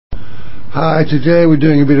Hi, today we're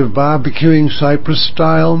doing a bit of barbecuing Cyprus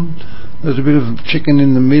style. There's a bit of chicken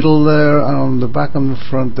in the middle there, and on the back and the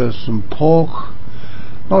front there's some pork.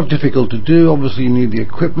 Not difficult to do. Obviously you need the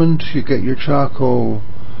equipment. You get your charcoal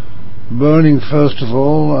burning first of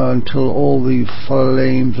all until all the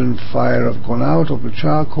flames and fire have gone out of the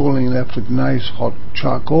charcoal, and you're left with nice hot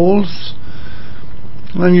charcoals.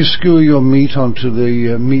 And then you skewer your meat onto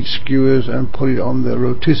the meat skewers and put it on the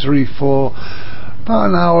rotisserie for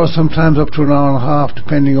about an hour, sometimes up to an hour and a half,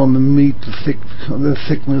 depending on the meat, the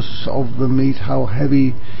thickness of the meat, how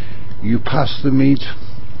heavy you pass the meat.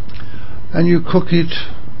 And you cook it,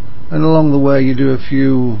 and along the way you do a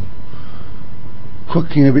few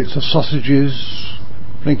cooking of bits of sausages,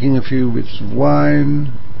 drinking a few bits of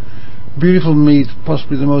wine. Beautiful meat,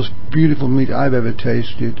 possibly the most beautiful meat I've ever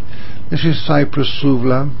tasted. This is Cyprus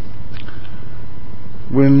Souvla.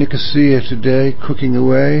 We're in Nicosia today, cooking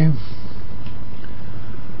away.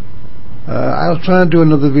 I'll try and do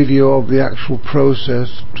another video of the actual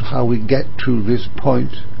process to how we get to this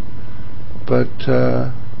point, but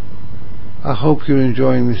I hope you're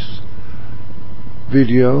enjoying this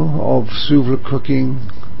video of souvla cooking.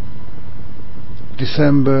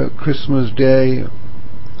 December, Christmas Day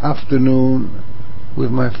afternoon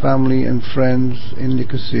with my family and friends in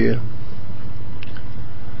Nicosia.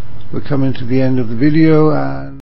 We're coming to the end of the video, and